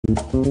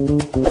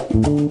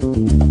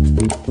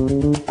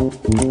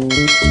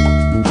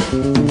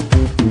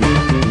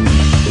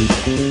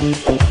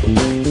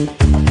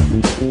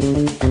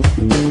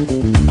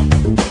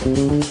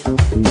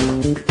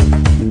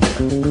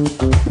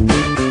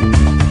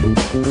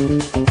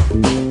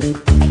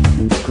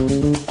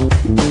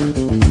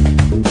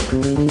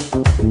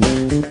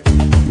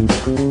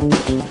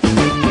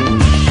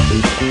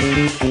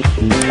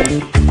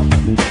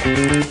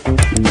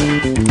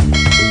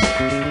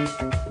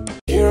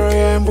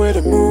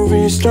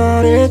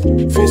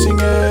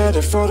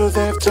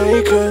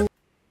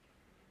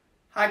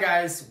Hi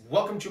guys,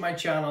 welcome to my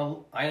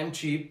channel. I am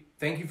Chip.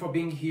 Thank you for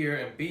being here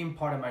and being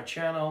part of my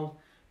channel.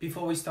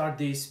 Before we start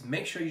this,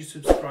 make sure you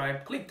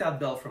subscribe, click that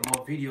bell for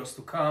more videos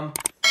to come,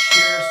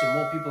 share so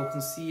more people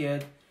can see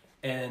it,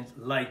 and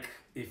like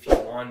if you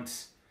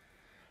want.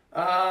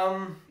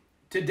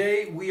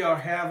 Today we are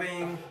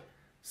having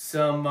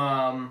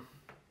some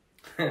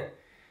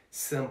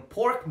some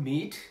pork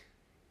meat.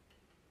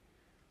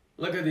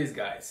 Look at this,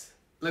 guys.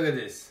 Look at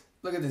this.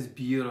 Look at this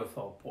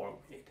beautiful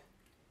pork meat.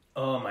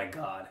 Oh my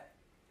God.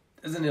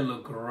 Doesn't it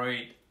look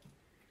great?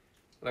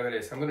 Look at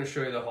this. I'm going to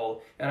show you the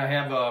whole. And I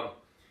have I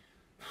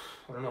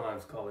don't know how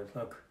to call it.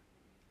 Look.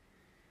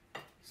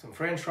 Some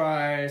French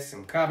fries,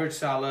 some cabbage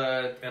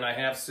salad, and I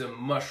have some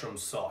mushroom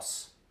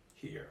sauce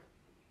here.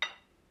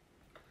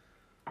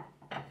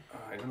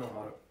 I don't know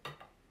how to.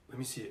 Let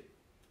me see it.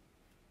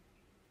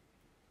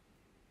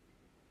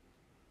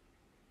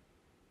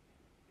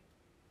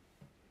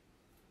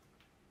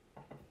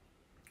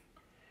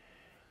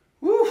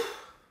 Woo!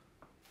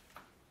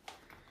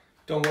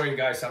 Don't worry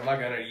guys, I'm not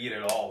gonna eat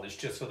it all. It's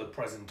just for the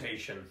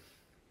presentation.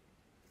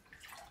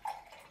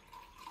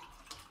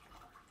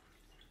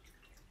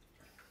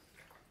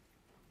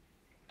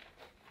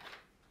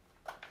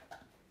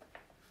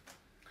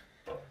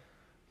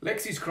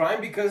 Lexi's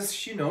crying because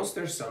she knows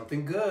there's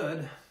something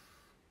good.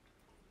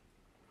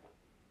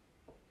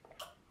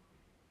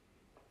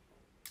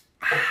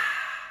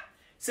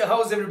 So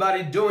how's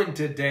everybody doing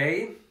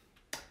today?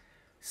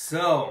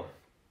 So,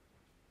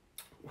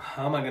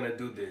 how am I gonna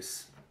do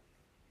this?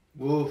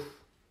 Woof.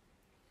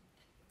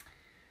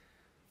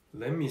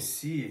 Let me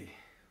see.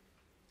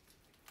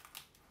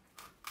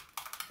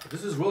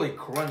 This is really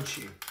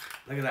crunchy.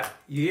 Look at that.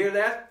 You hear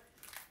that?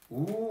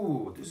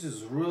 Ooh, this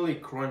is really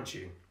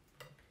crunchy.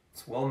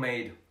 It's well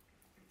made.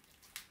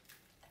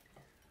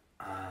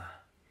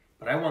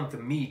 But I want the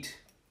meat.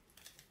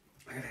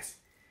 Look at this.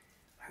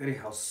 Look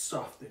at how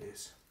soft it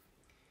is.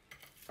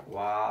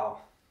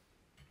 Wow.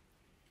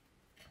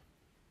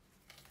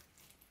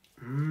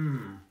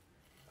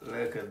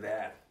 Look at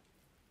that.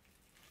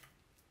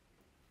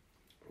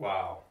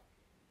 Wow.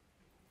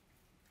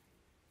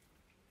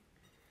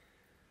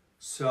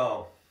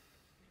 So,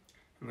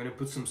 I'm gonna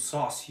put some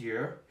sauce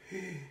here.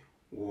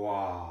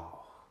 Wow.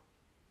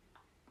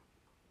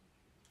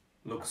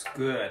 Looks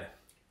good.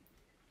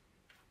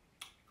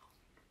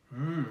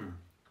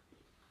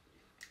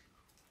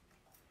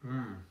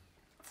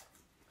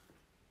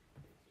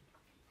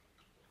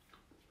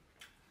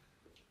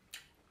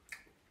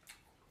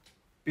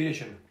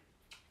 Bitteschön.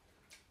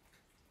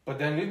 But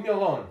then leave me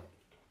alone.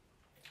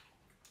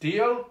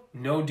 Deal?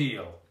 No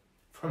deal.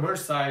 From her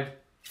side,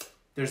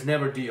 there's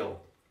never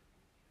deal.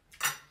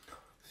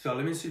 So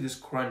let me see this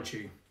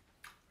crunchy.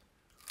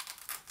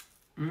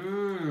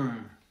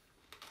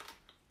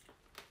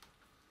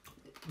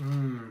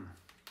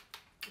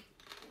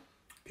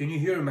 Can you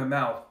hear in my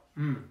mouth?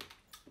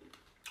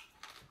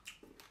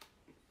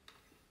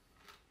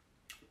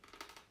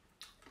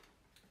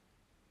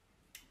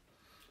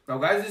 Now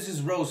guys, this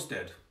is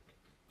roasted.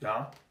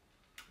 Yeah?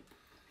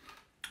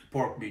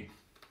 Pork meat.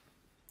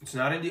 It's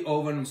not in the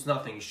oven, it's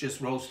nothing, it's just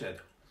roasted.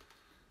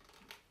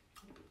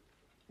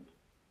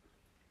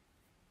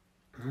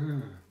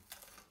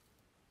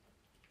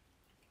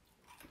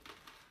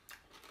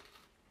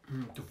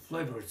 The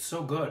flavor is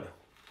so good.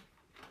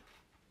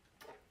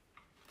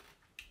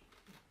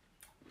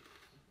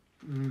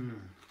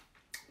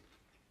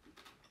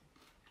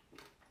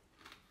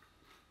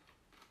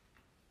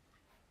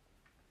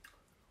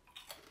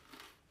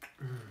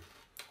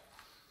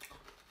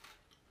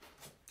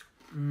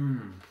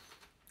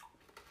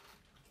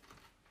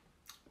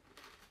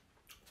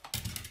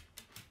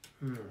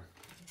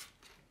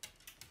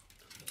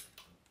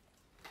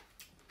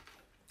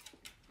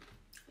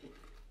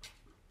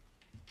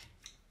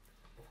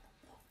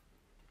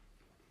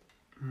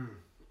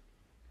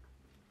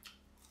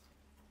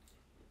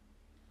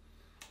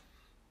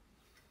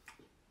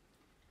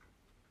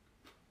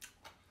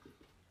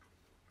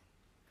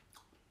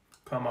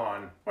 Come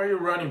on, why are you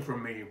running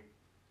from me?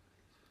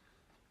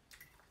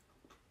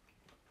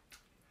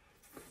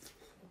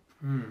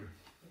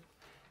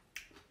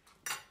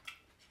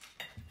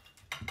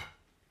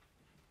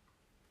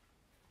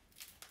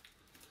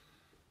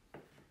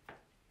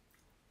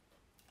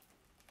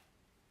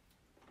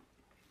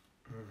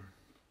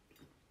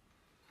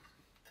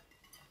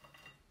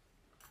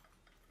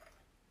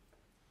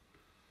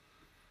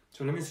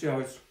 So let me see how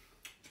it's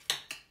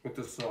with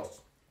the sauce.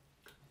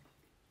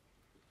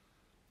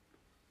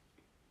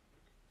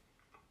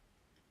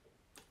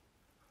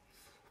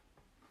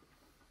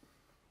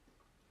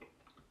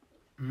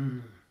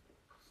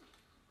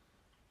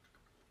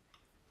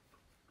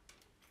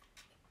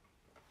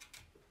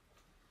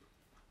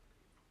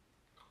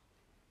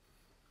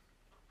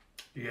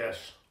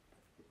 Yes.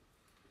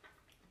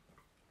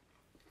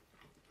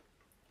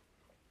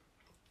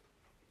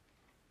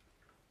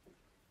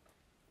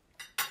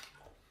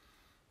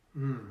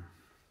 Mmm.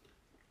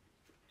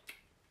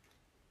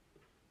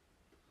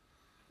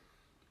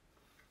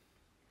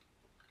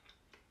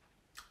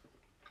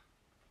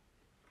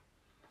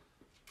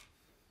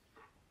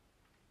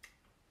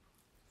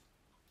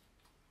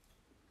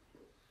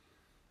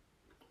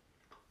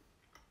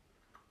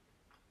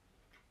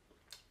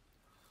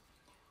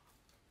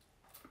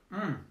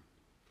 Mmm.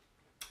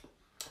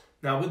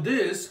 Now with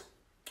this,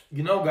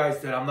 you know guys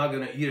that I'm not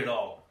gonna eat it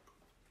all.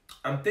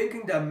 I'm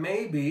thinking that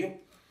maybe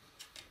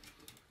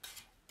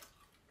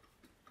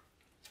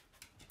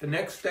the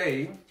next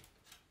day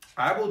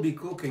I will be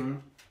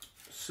cooking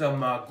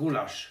some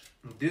goulash.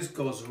 This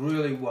goes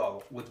really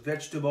well with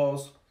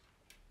vegetables,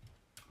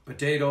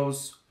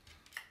 potatoes,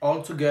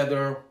 all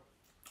together.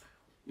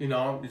 You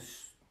know,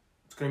 it's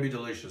gonna be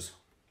delicious.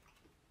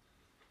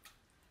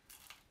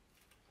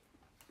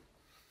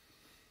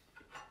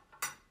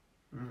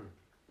 Mm.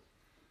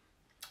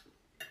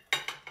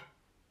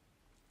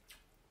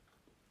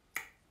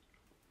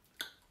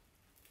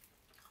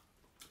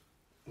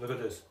 Look at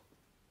this.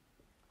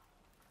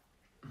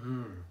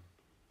 Mm.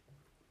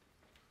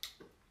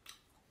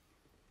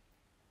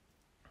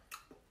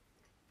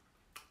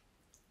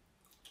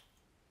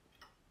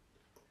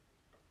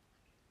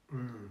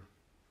 Mm.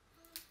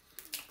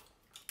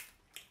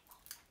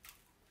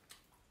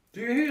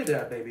 Do you hear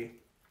that, baby?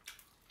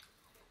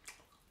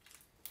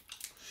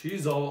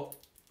 She's all,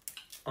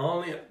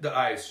 only the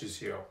eyes she's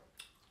here.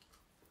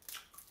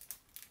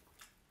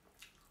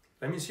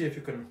 Let me see if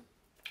you can.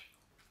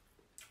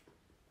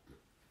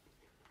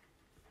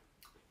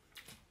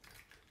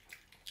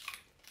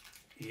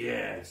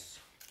 Yes.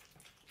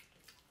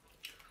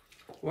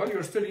 Well,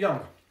 you're still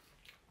young.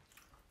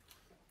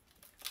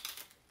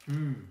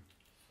 Mm.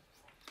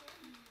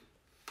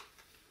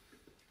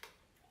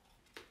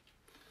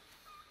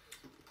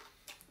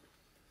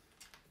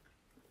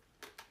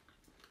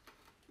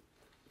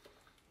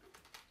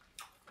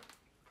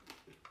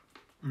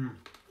 Mm.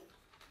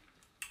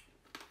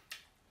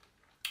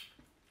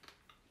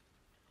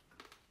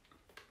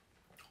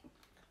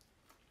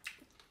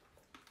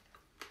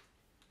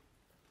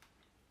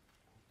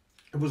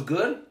 It was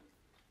good?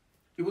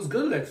 It was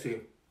good,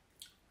 Lexi.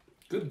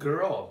 Good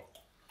girl.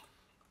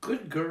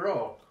 Good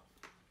girl.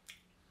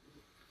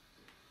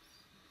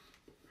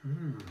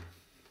 Mm.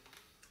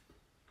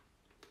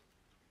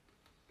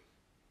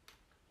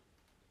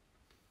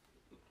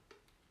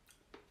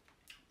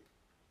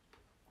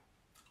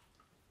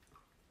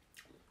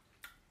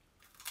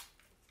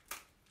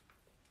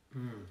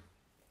 Mm.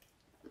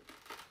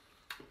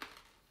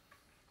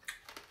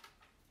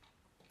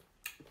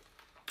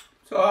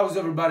 So how's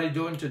everybody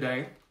doing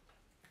today?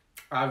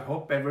 I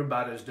hope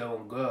everybody's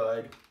doing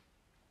good,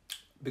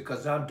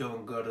 because I'm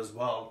doing good as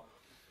well.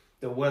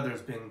 The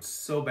weather's been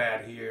so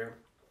bad here.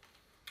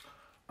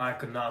 I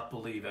cannot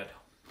believe it.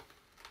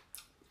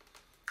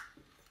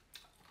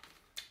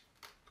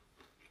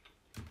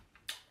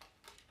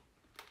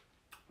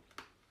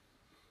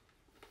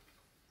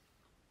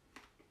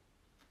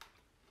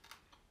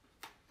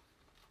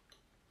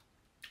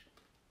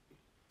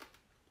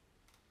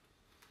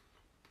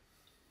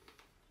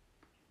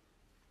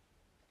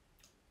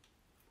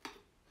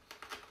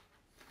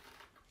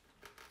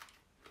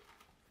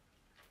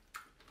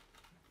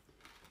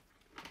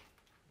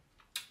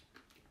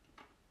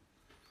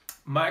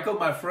 Michael,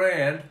 my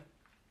friend,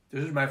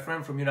 this is my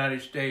friend from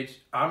United States.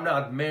 I'm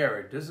not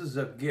married. This is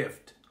a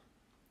gift.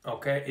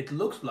 Okay? It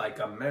looks like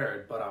I'm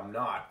married, but I'm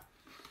not.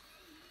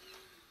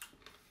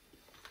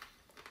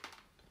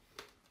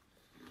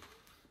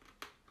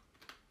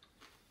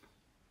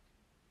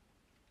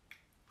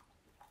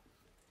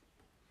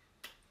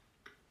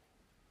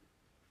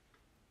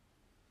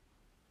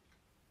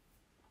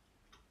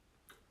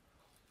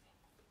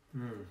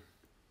 Hmm.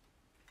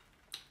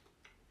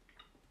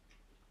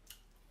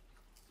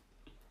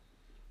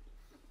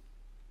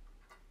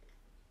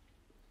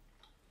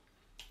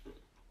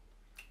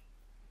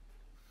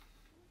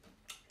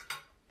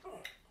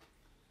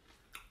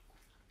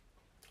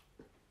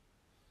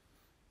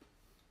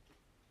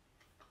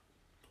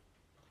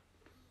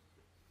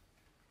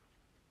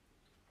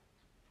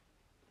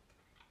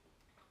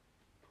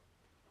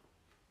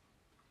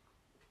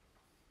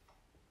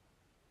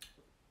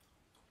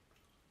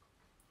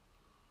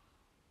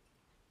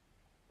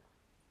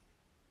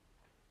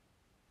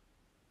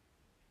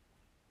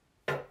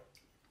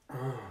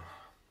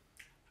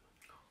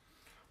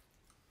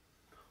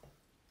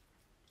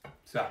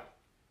 So,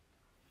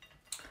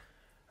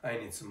 I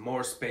need some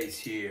more space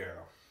here.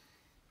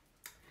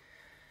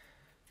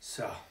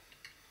 So.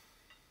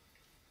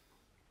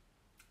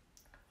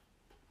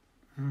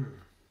 Hmm.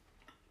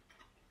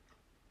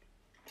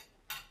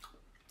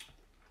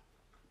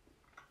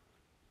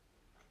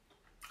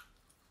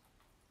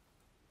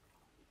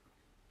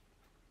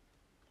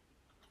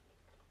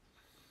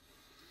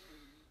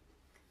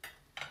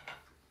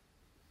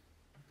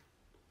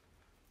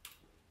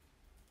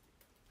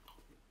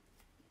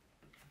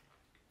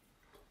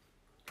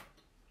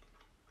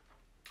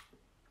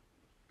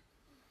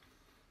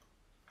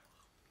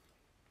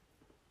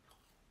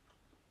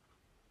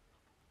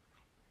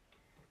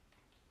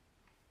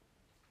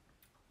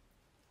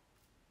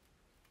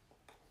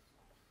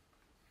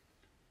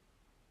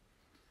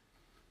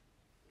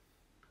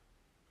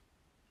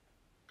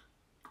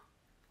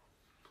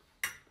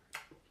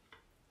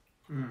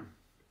 Mm.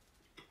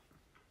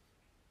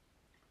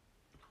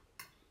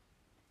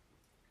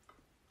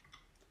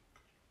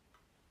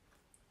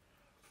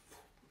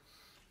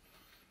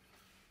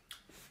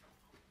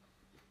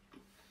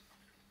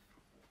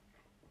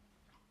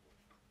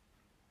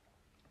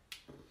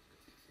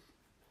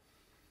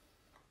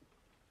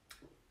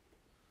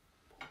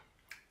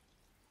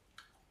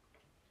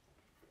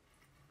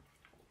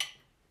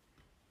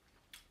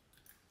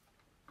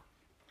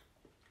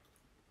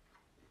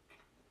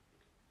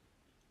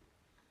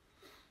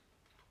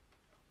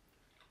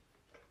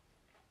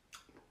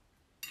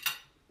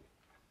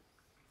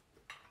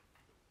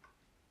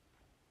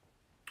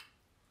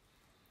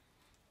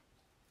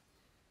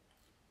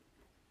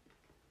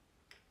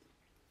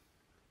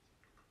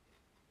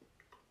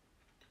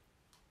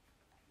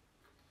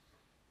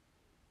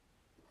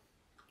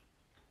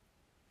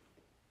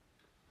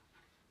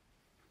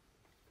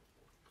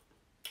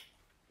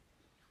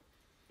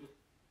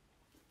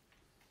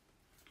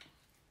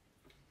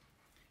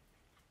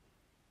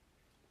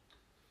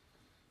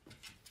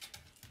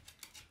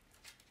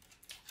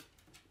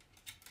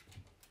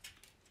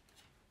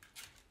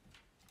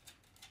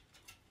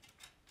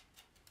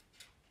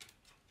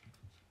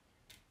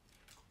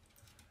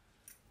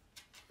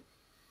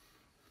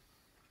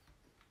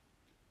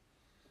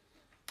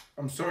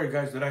 I'm sorry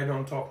guys that I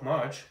don't talk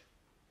much,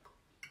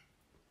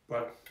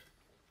 but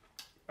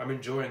I'm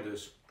enjoying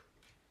this.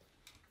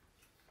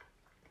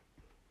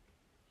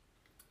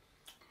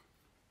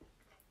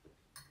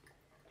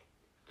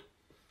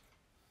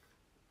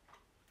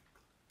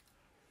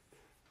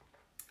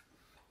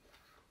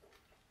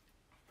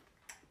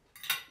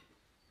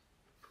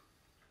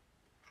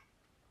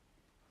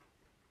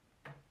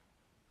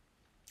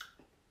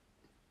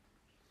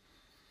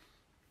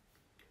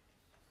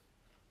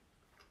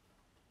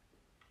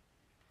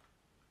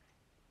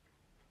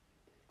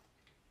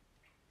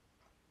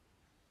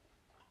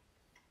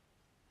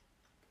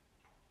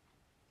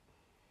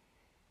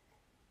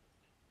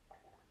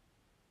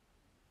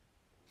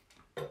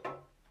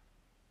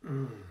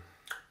 Mm.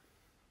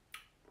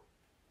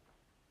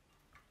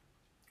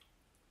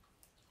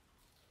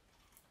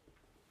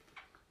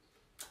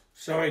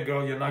 Sorry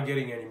girl, you're not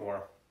getting any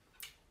more.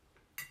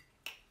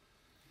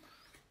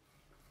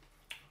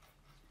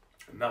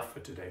 Enough for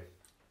today.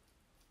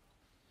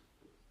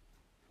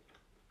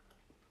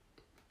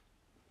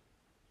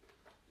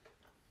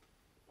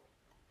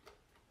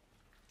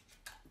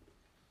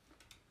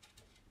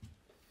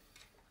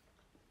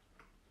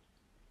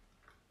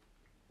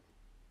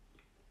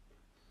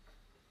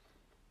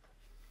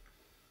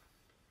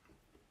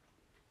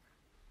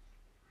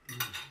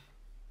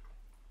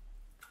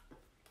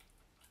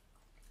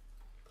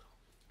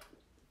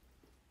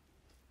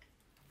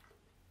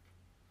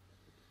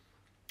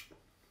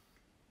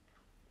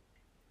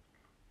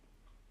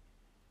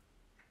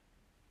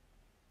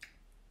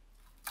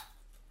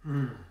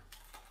 Mm.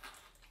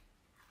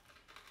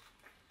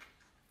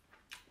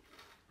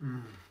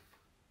 Mm.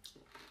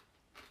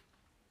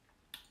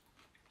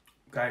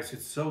 Guys,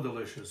 it's so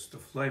delicious. The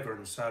flavor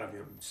inside of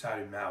your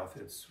mouth,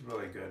 it's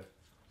really good.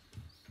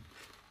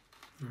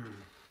 Mm.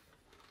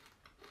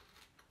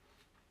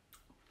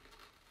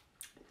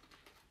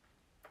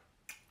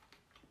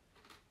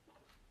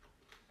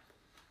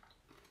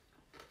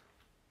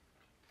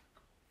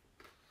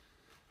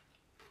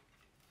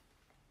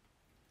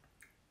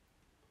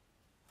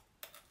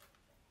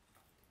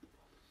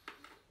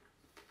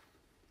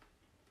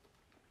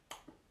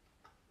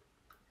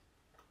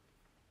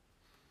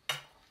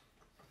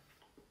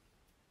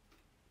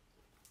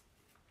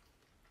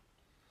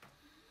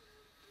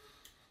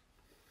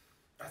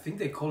 I think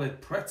they call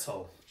it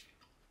pretzel.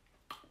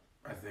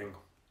 I think.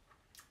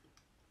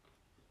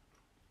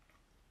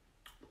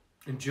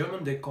 In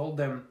German they call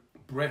them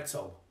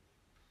Brezel.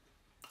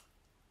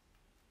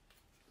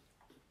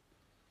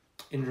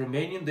 In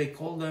Romanian they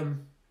call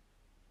them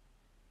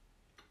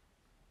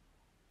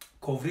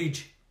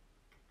Covrigi.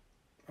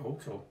 I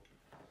hope so.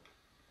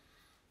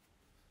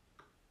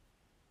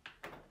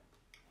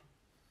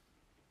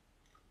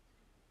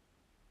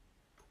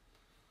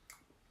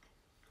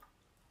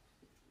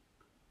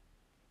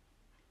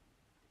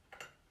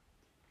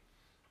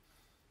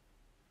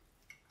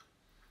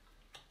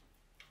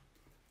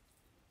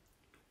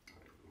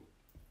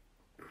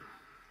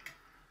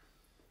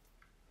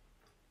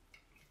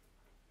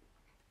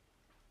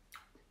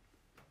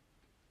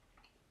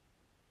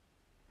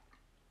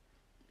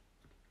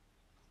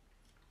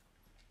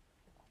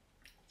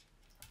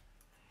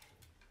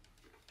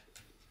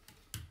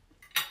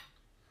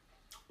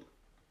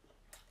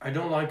 I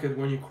don't like it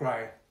when you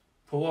cry.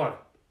 For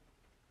what?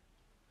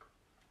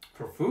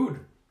 For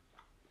food?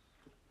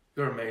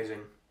 You're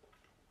amazing.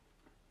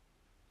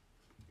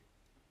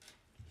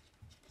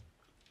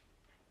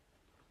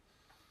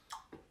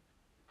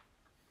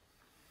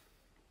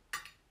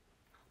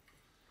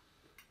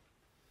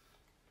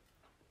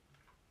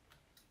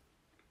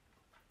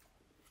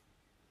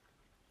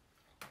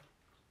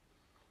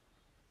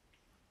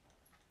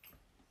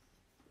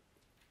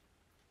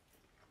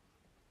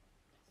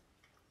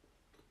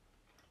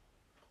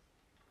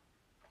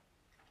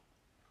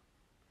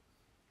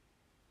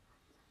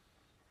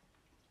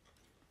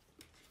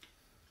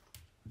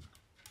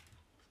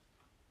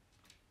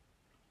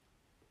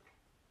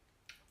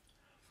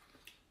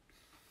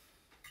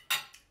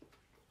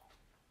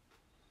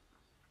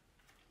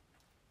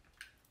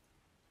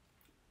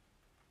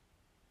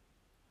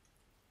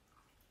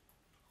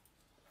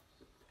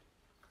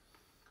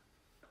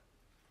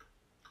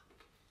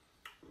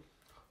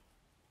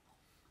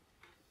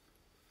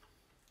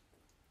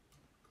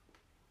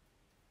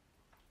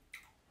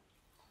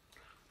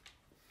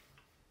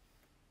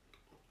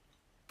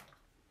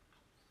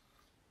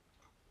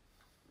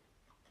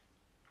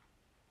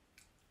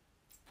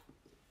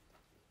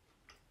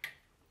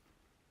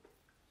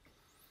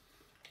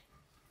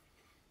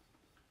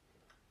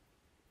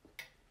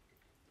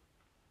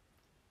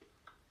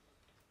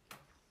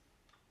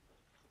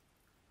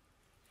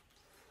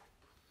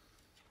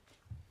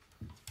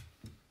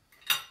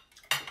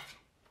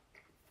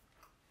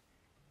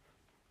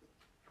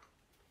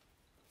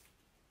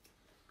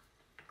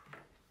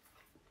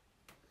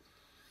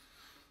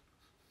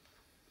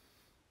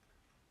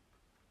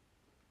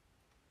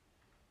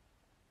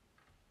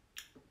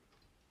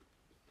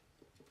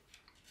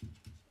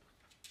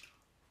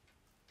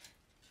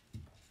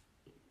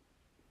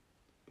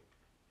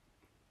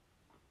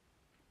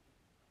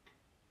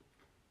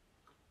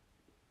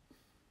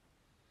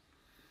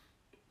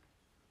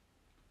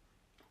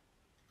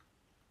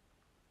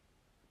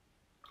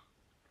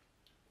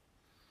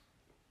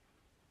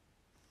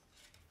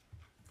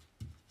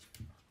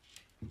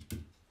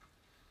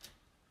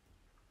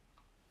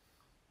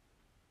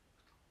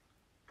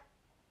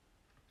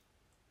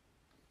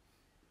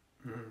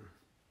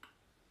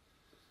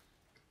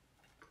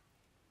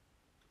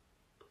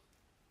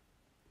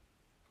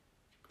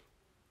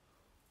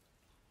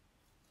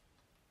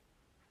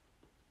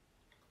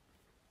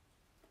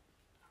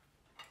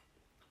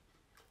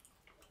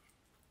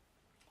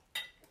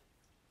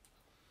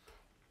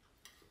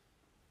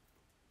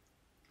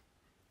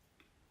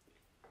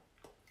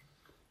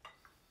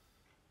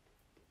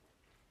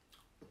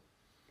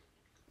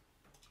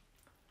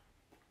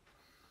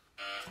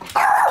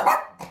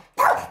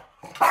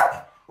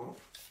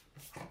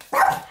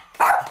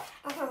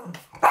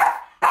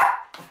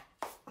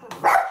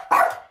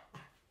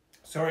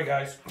 Sorry,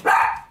 guys.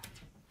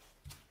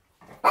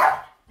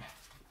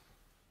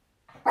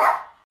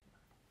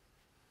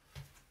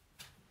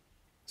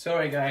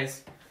 Sorry,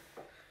 guys.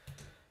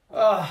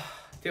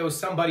 There was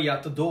somebody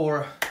at the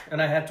door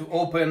and I had to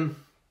open.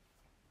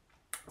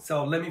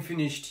 So let me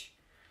finish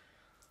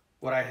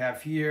what I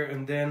have here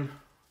and then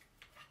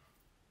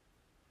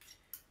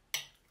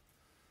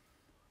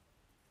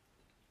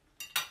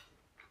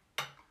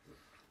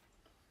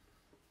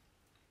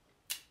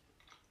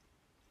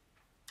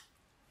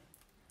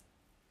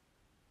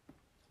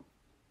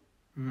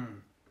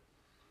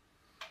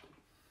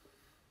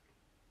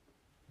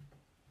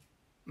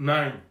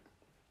Nine.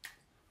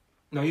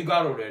 No, you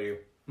got it already.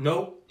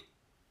 No.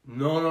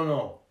 No, no,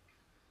 no.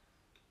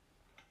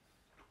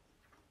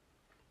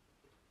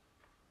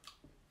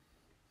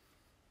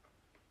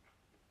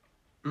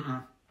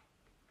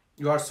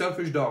 You are a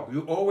selfish dog.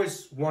 You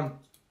always want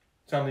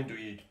something to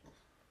eat.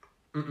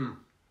 No,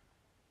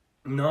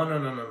 no, no, no,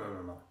 no,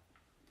 no, no.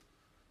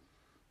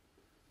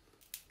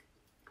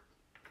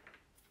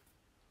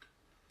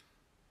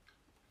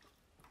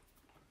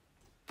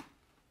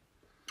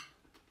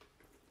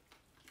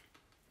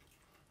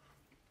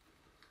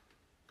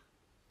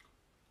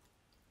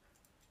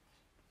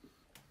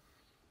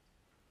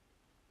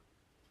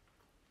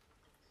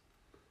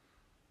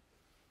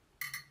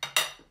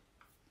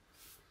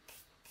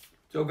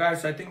 So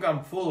guys, I think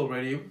I'm full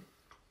already.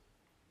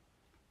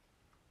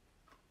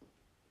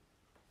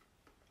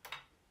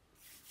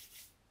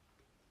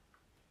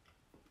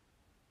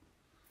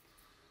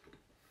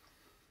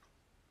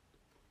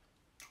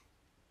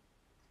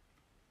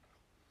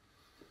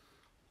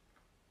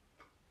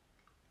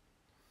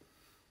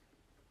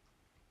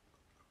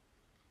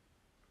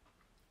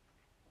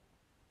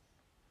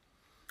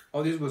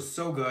 Oh, this was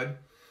so good.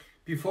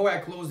 Before I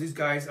close this,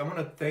 guys, I want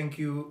to thank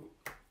you.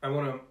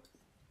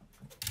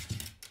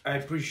 I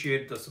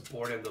appreciate the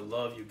support and the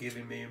love you're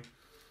giving me.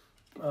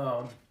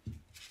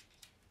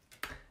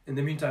 In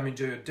the meantime,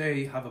 enjoy your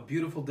day. Have a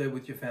beautiful day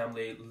with your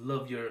family.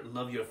 Love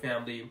your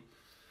family.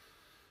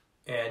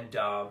 And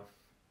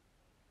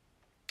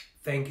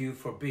thank you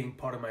for being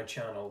part of my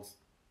channels.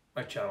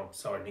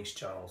 Sorry, Nick's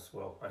channels.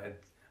 Well, I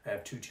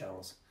have two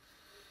channels.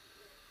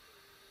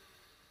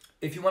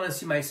 If you want to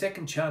see my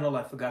second channel,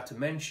 I forgot to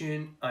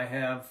mention, I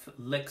have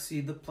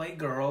Lexi the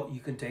Playgirl. You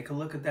can take a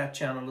look at that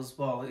channel as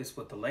well. It's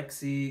with the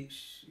Lexi.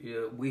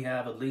 We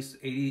have at least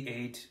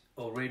 88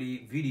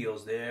 already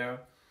videos there.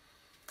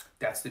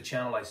 That's the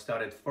channel I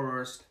started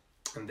first.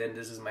 And then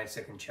this is my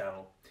second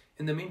channel.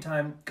 In the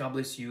meantime, God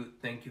bless you.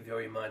 Thank you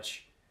very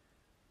much.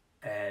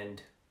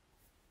 And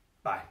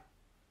bye.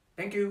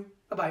 Thank you.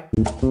 Bye-bye.